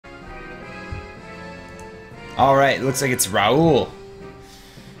Alright, looks like it's Raul.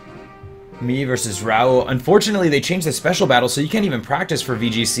 Me versus Raul. Unfortunately, they changed the special battle, so you can't even practice for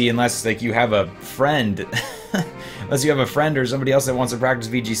VGC unless like you have a friend. Unless you have a friend or somebody else that wants to practice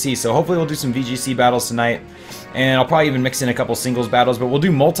VGC. So hopefully we'll do some VGC battles tonight. And I'll probably even mix in a couple singles battles, but we'll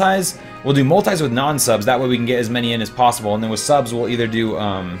do multis. We'll do multis with non-subs, that way we can get as many in as possible. And then with subs, we'll either do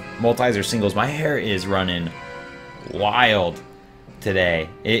multis or singles. My hair is running wild today.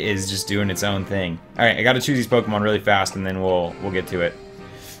 It is just doing its own thing. Alright, I gotta choose these Pokemon really fast and then we'll get to it.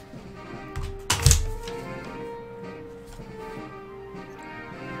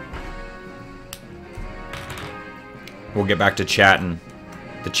 We'll get back to chatting.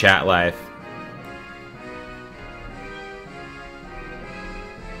 The chat life.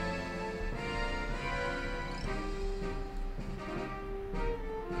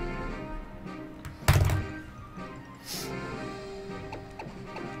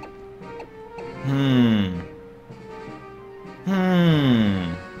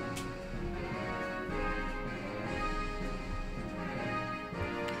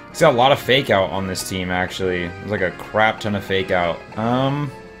 See a lot of fake out on this team, actually. There's like a crap ton of fake out.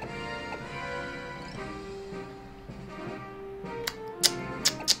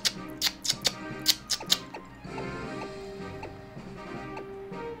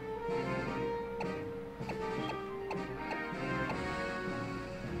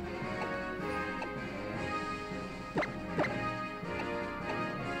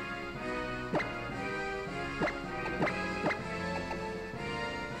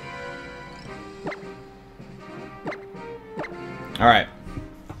 All right.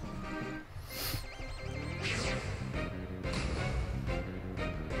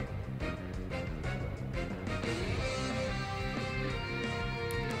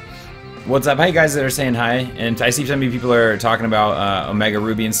 What's up? Hi, guys that are saying hi. And I see so many people are talking about Omega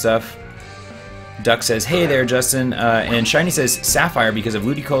Ruby and stuff. Duck says, hey there, Justin. And Shiny says Sapphire because of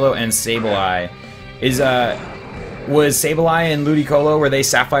Ludicolo and Sableye. Was Sableye and Ludicolo, were they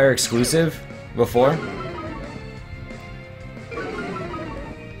Sapphire exclusive before?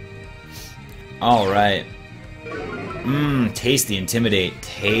 Alright. Taste the Intimidate.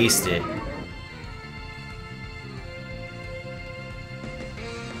 Taste it.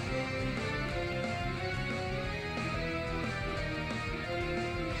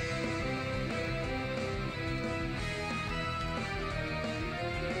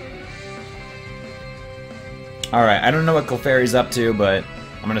 Alright, I don't know what Clefairy's up to, but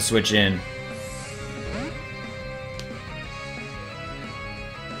I'm gonna switch in.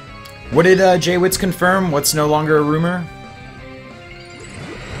 What did Jay Witz confirm? What's no longer a rumor?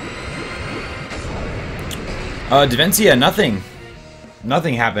 Davencia, nothing.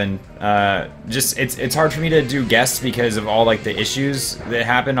 Nothing happened. Just it's hard for me to do guests because of all like the issues that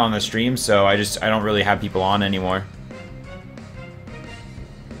happened on the stream, so I don't really have people on anymore.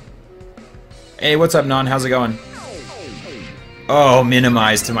 Hey, what's up, Non? How's it going? Oh,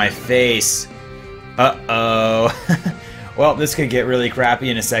 minimize to my face. Uh-oh. Well, this could get really crappy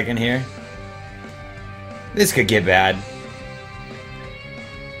in a second here. This could get bad.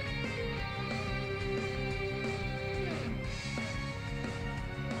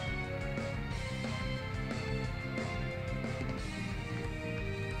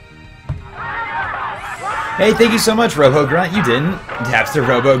 Hey, thank you so much, Robo Grunt. You didn't. Taps to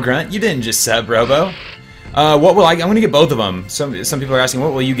Robo Grunt. You didn't just sub, Robo. What will I'm gonna get both of them. Some people are asking,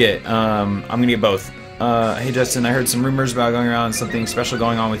 what will you get? I'm gonna get both. Hey Justin, I heard some rumors about going around something special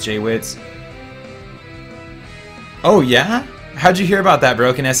going on with Jay Witz. Oh yeah? How'd you hear about that,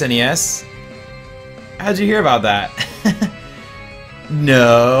 Broken SNES? How'd you hear about that?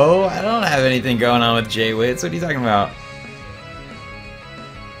 No, I don't have anything going on with Jay Witz. What are you talking about?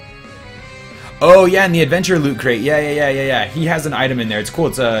 Oh yeah, in the adventure loot crate. Yeah. He has an item in there. It's cool.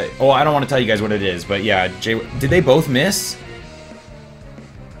 It's oh, I don't want to tell you guys what it is, but yeah, did they both miss?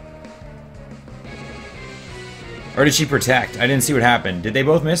 Or did she protect? I didn't see what happened. Did they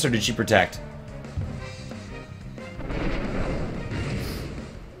both miss or did she protect?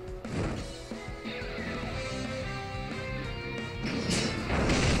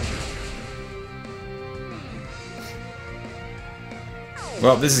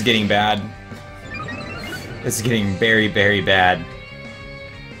 Well, this is getting bad. This is getting very, very bad.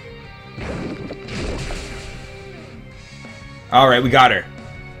 Alright, we got her.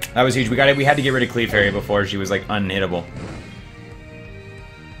 That was huge. We had to get rid of Clefairy before she was like unhittable.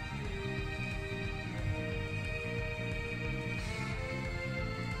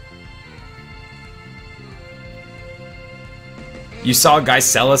 You saw a guy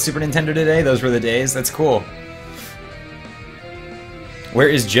sell a Super Nintendo today? Those were the days? That's cool. Where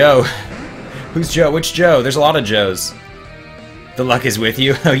is Joe? Who's Joe? Which Joe? There's a lot of Joes. The luck is with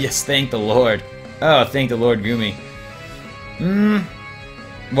you. Oh yes, thank the Lord. Oh, thank the Lord, Gumi.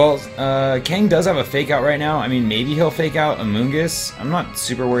 Well, Kang does have a fake out right now. I mean, maybe he'll fake out Amoongus. I'm not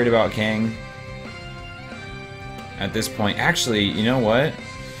super worried about Kang at this point. Actually, you know what?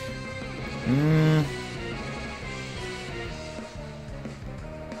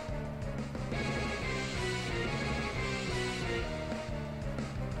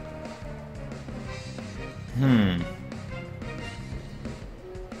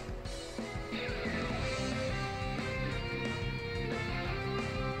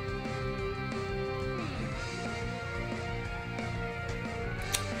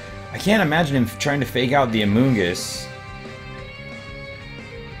 I can't imagine him trying to fake out the Amoongus.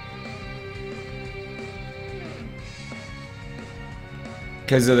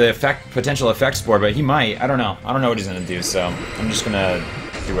 Because of the potential effect spore, but he might. I don't know. I don't know what he's gonna do, so I'm just gonna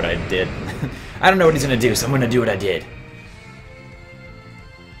do what I did. I don't know what he's gonna do, so I'm gonna do what I did.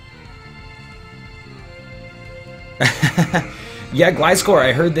 Yeah, Gliscor,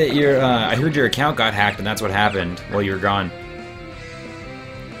 I heard that your account got hacked, and that's what happened while you were gone.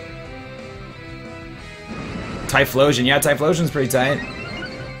 Typhlosion, yeah, Typhlosion's pretty tight.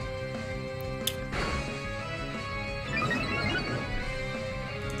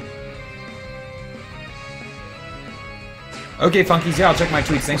 Okay, Funkies, yeah, I'll check my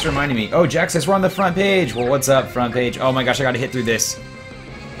tweets. Thanks for reminding me. Oh, Jack says we're on the front page. Well, what's up, front page? Oh my gosh, I gotta hit through this.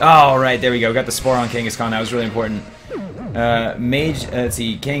 All right, there we go. Got the spore on Kangaskhan. That was really important. Mage, let's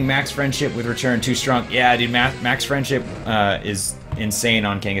see. King, max friendship with return too strong. Yeah, dude, max friendship is insane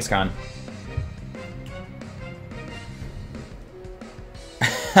on Kangaskhan.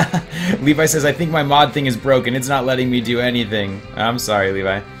 Levi says, I think my mod thing is broken. It's not letting me do anything. I'm sorry,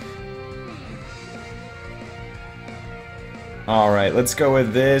 Levi. Alright, let's go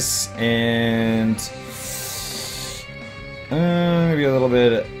with this, and maybe a little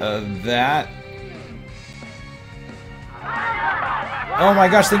bit of that. Oh my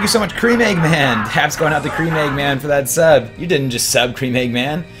gosh, thank you so much, Cream Eggman! Haps going out to Cream Eggman for that sub. You didn't just sub, Cream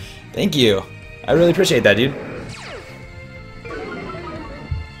Eggman. Thank you. I really appreciate that, dude.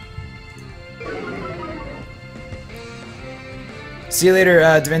 See you later,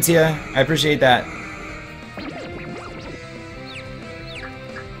 Davincia. I appreciate that.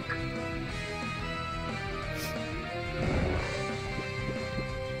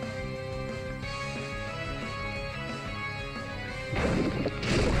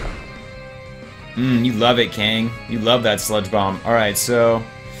 You love it, Kang. You love that sludge bomb. Alright, so...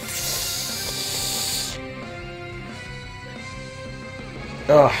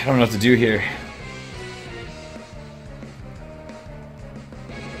 Oh, I don't know what to do here.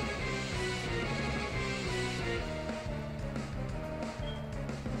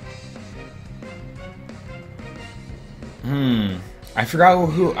 I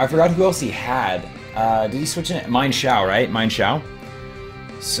forgot who else he had. Did he switch in? Mind Shao, right? Mind Shao.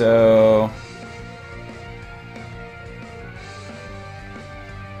 So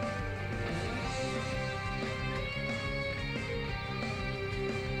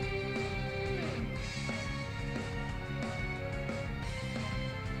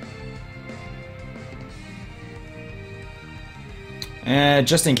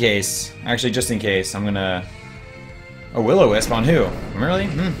just in case. Actually, just in case, I'm gonna... A Will-O-Wisp on who? Really?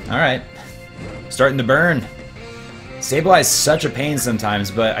 Alright. Starting to burn. Sableye is such a pain sometimes,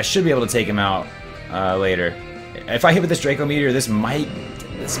 but I should be able to take him out later. If I hit with this Draco Meteor, this might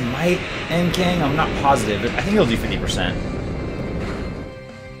end Kang. I'm not positive, but I think he'll do 50%.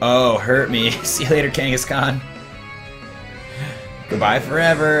 Oh, hurt me. See you later, Kangaskhan. Goodbye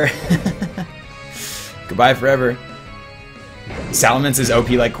forever. Goodbye forever. Salamence is OP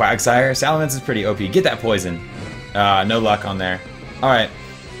like Quagsire. Salamence is pretty OP. Get that poison. No luck on there. Alright.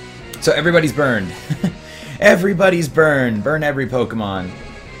 So everybody's burned. Everybody's burned. Burn every Pokemon.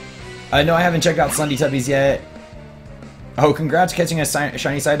 No, I haven't checked out Slundy Tubbies yet. Oh, congrats catching a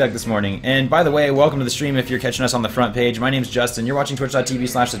shiny Psyduck this morning. And by the way, welcome to the stream if you're catching us on the front page. My name's Justin. You're watching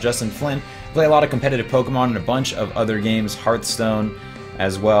twitch.tv/Thejustinflynn. Play a lot of competitive Pokemon and a bunch of other games. Hearthstone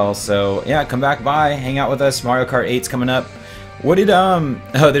as well. So, yeah, come back by. Hang out with us. Mario Kart 8's coming up. What did,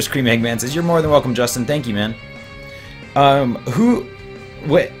 Oh, there's Cream Eggman says, you're more than welcome, Justin. Thank you, man.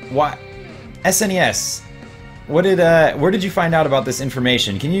 What? SNES. What did, where did you find out about this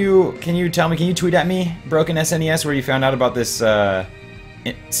information? Can you tell me, can you tweet at me, Broken SNES, where you found out about this,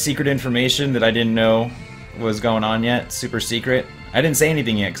 secret information that I didn't know was going on yet? Super secret? I didn't say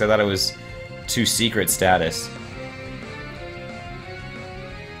anything yet, because I thought it was too secret status.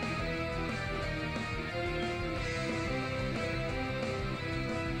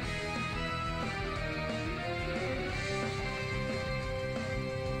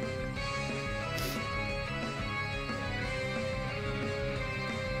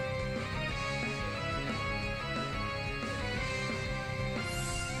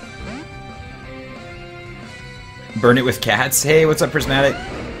 Burn it with cats. Hey, what's up, Prismatic?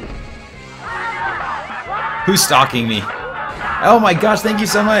 Who's stalking me? Oh my gosh, thank you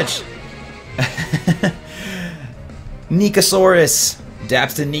so much. Nikosaurus.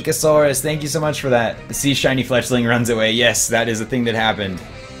 Daps to Nikosaurus. Thank you so much for that. See, shiny fletchling runs away. Yes, that is a thing that happened.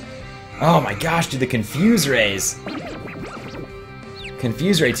 Oh my gosh, dude, the Confuse Rays.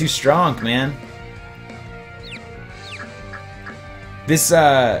 Confuse Ray too strong, man. This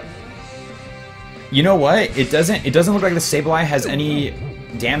you know what? It doesn't look like the Sableye has any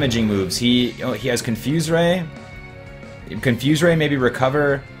damaging moves. He has Confuse Ray. Confuse Ray, maybe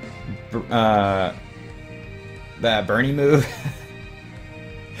recover that Bernie move.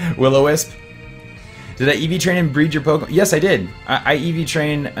 Will-O-Wisp. Did I EV train and breed your Pokemon? Yes, I did. I EV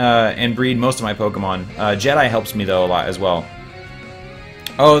train and breed most of my Pokemon. Jedi helps me though a lot as well.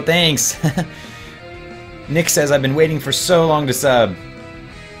 Oh, thanks. Nick says I've been waiting for so long to sub.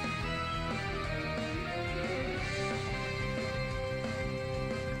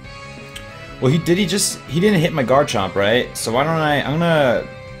 Well, he didn't hit my Garchomp, right? So why don't I'm gonna...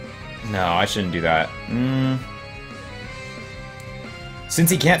 No, I shouldn't do that.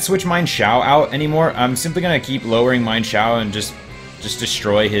 Since he can't switch Mind Xiao out anymore, I'm simply gonna keep lowering Mind Xiao and just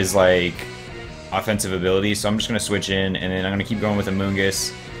destroy his, like, offensive ability. So I'm just gonna switch in, and then I'm gonna keep going with a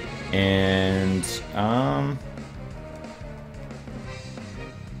Moongus. And,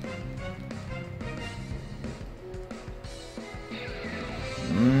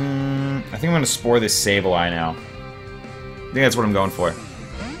 I think I'm gonna Spore this Sableye now. I think that's what I'm going for.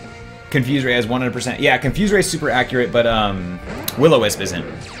 Confuse Ray has 100%. Yeah, Confuse Ray is super accurate, but Will-O-Wisp isn't.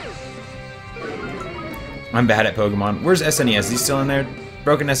 I'm bad at Pokemon. Where's SNES? Is he still in there?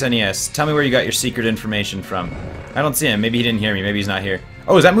 Broken SNES. Tell me where you got your secret information from. I don't see him. Maybe he didn't hear me. Maybe he's not here.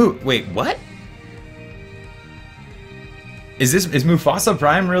 Oh, is that Wait, what? Is Mufasa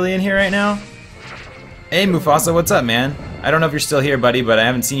Prime really in here right now? Hey, Mufasa, what's up, man? I don't know if you're still here, buddy, but I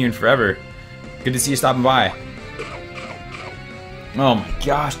haven't seen you in forever. Good to see you stopping by. Oh my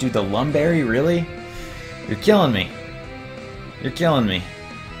gosh, dude, the Lumberry, really? You're killing me. You're killing me.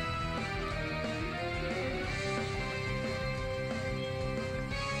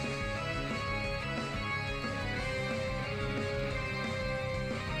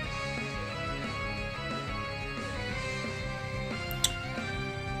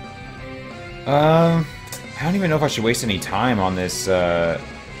 I don't even know if I should waste any time on this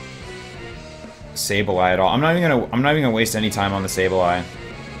Sableye at all. I'm not even gonna waste any time on the Sableye.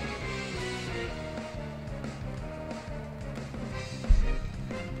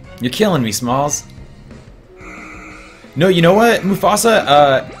 You're killing me, Smalls. No, you know what,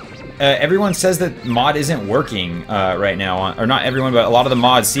 Mufasa? Everyone says that mod isn't working right now, or not everyone, but a lot of the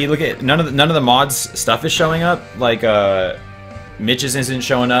mods. See, look at none of the mods stuff is showing up. Like Mitch's isn't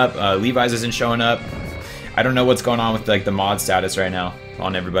showing up. Levi's isn't showing up. I don't know what's going on with like the mod status right now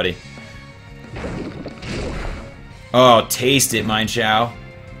on everybody. Oh, taste it, Mind Xiao.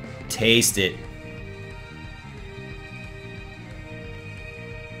 Taste it.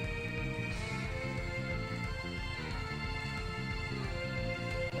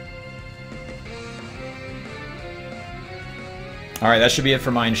 Alright, that should be it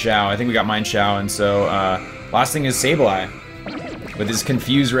for Mind Xiao. I think we got Mind Xiao, and so last thing is Sableye. With his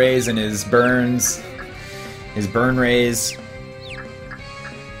Confuse Rays and his Burns. His Burn Rays.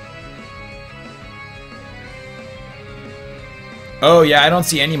 Oh yeah, I don't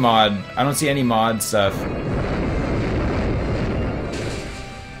see any mod. I don't see any mod stuff.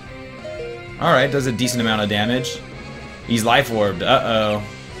 Alright, does a decent amount of damage. He's Life Orbed. Uh-oh.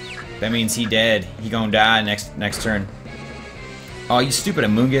 That means he dead. He gonna die next turn. Oh, you stupid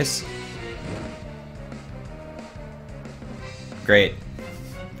Amoonguss. Great.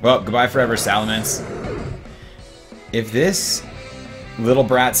 Well, goodbye forever, Salamence. If this little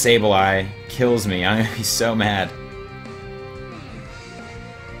brat Sableye kills me, I'm gonna be so mad.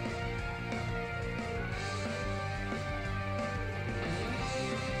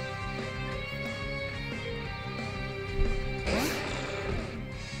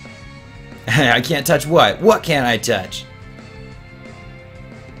 I can't touch what? What can't I touch?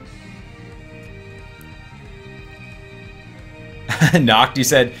 Knocked, you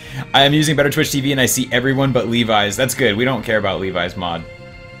said, I am using better Twitch TV and I see everyone but Levi's. That's good. We don't care about Levi's mod.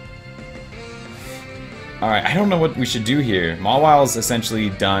 Alright, I don't know what we should do here. Mawil's essentially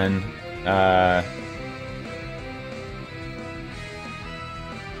done.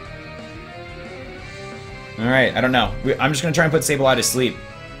 Alright, I don't know. I'm just gonna try and put Sableye to sleep.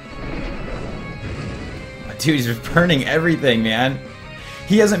 Dude, he's burning everything, man.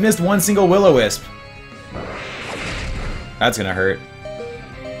 He hasn't missed one single Will-O-Wisp. That's gonna hurt.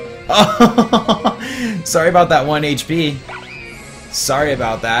 Oh, sorry about that 1 HP. Sorry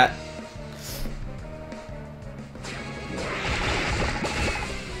about that.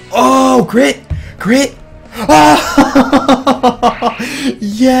 Oh, crit! Crit! Oh!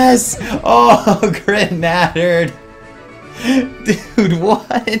 Yes! Oh, crit mattered. Dude,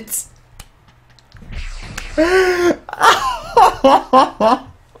 what?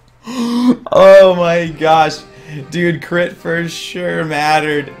 Oh my gosh. Dude, crit for sure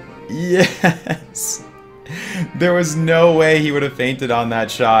mattered. Yes. There was no way he would have fainted on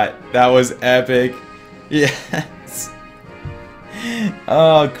that shot. That was epic. Yes.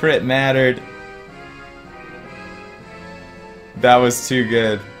 Oh, crit mattered. That was too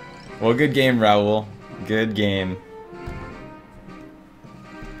good. Well, good game, Raul. Good game.